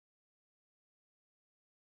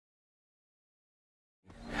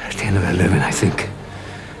10 or 11, I think.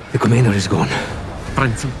 The commander is gone.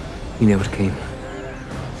 Prince? He never came.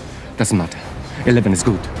 Doesn't matter. 11 is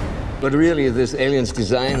good. But really, this alien's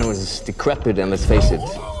design was decrepit, and let's face it,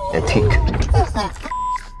 antique.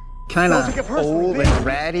 Kinda old and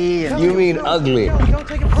ratty and... You mean ugly?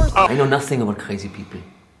 I know nothing about crazy people.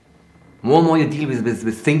 More and more you deal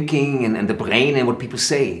with thinking and the brain and what people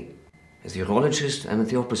say. As a urologist, I'm at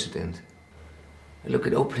the opposite end. I look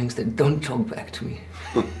at openings that don't talk back to me.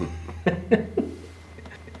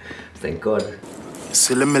 Thank God.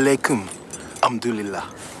 Assalamu alaikum. Alhamdulillah.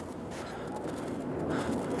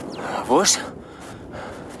 Was?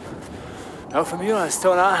 Ja, von mir aus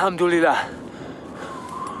dann auch Alhamdulillah.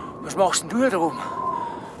 Was machst denn du da oben?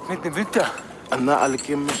 Mitten im Winter? Anna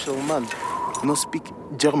al-Kim Shalman. No speak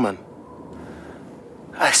German.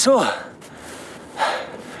 Ach so.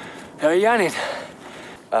 Ja, ich auch nicht.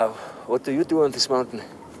 What do you do on this mountain?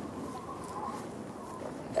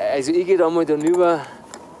 Also ich gehe da mal rüber,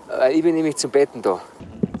 ich bin nämlich zum Betten da.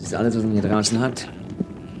 Das ist alles, was man hier draußen hat.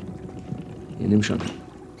 Hier, nimm schon.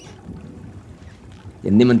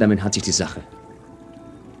 Ja, niemand damit hat sich die Sache.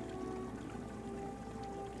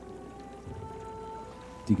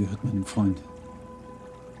 Die gehört meinem Freund.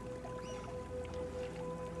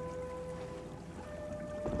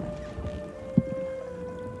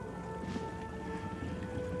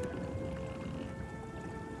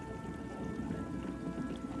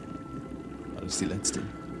 War das die letzte?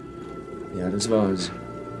 Ja, das war's.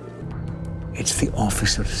 It's the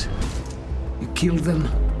officers. You kill them.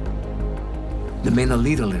 The men are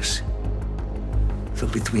leaderless. So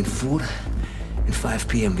between 4 and 5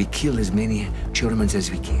 p.m. we kill as many Germans as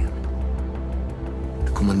we can.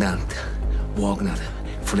 The Commandant, Wagner,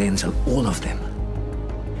 Frenzel, all of them.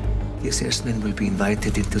 The SS men will be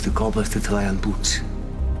invited into the cobblers to try on boots.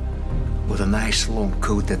 With a nice long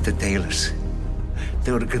coat at the tailors.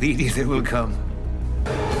 They're greedy, they will come.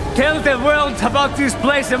 Tell the world about this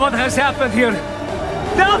place and what has happened here.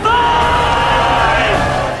 Tell them!